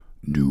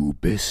Du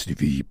bist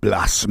wie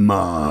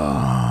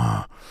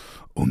Plasma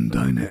und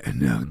deine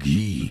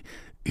Energie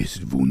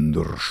ist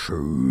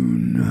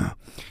wunderschön.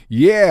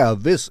 Yeah,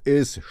 this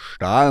is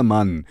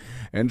Stahlmann.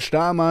 And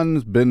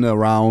Stahlmann's been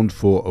around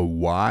for a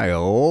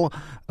while,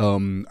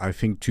 I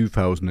think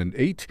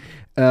 2008.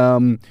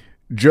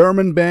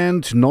 German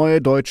band, Neue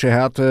Deutsche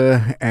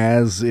Härte,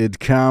 as it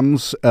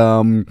comes.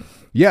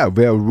 Yeah,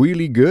 they're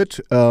really good.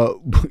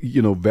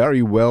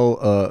 Very well.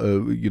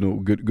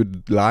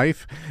 Good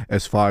live.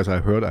 As far as I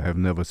heard, I have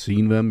never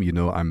seen them.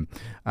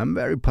 I'm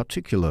very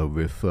particular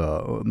with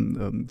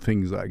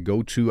things I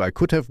go to. I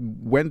could have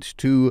went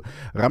to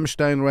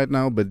Rammstein right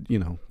now, but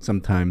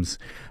sometimes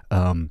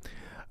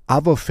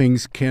other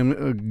things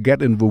can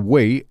get in the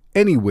way.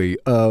 Anyway,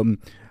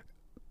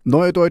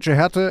 Neue Deutsche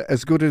Härte,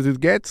 as good as it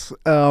gets.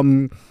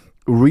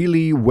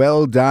 Really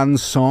well done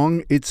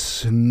song.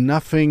 It's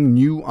nothing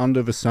new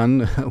under the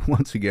sun.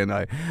 Once again,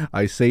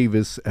 I say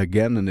this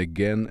again and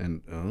again,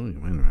 and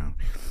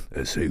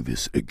I say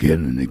this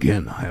again and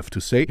again, I have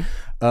to say.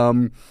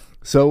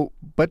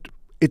 But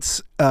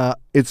it's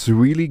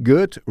really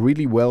good,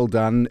 really well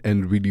done,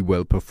 and really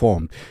well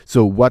performed.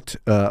 So what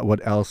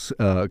else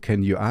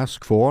can you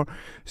ask for?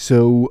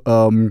 So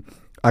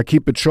I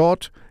keep it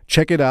short.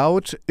 Check it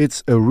out.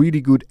 It's a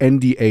really good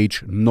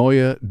NDH,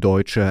 Neue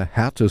Deutsche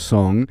Härte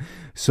song.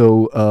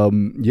 So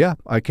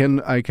I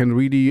can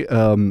really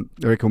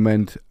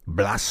recommend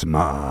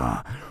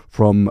Plasma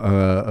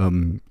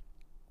from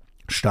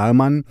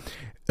Stahlmann.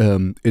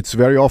 It's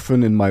very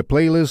often in my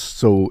playlist,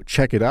 so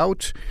check it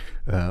out.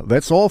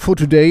 That's all for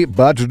today,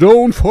 but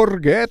don't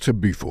forget,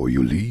 before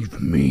you leave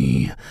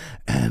me,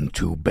 and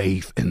to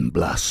bathe in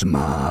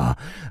plasma,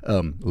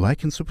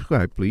 like and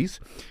subscribe, please.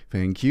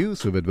 Thank you,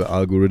 so that the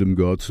algorithm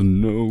gods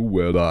know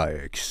where I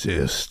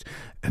exist.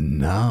 And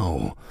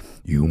now,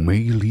 you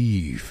may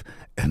leave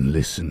and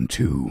listen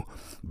to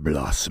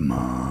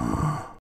Plasma.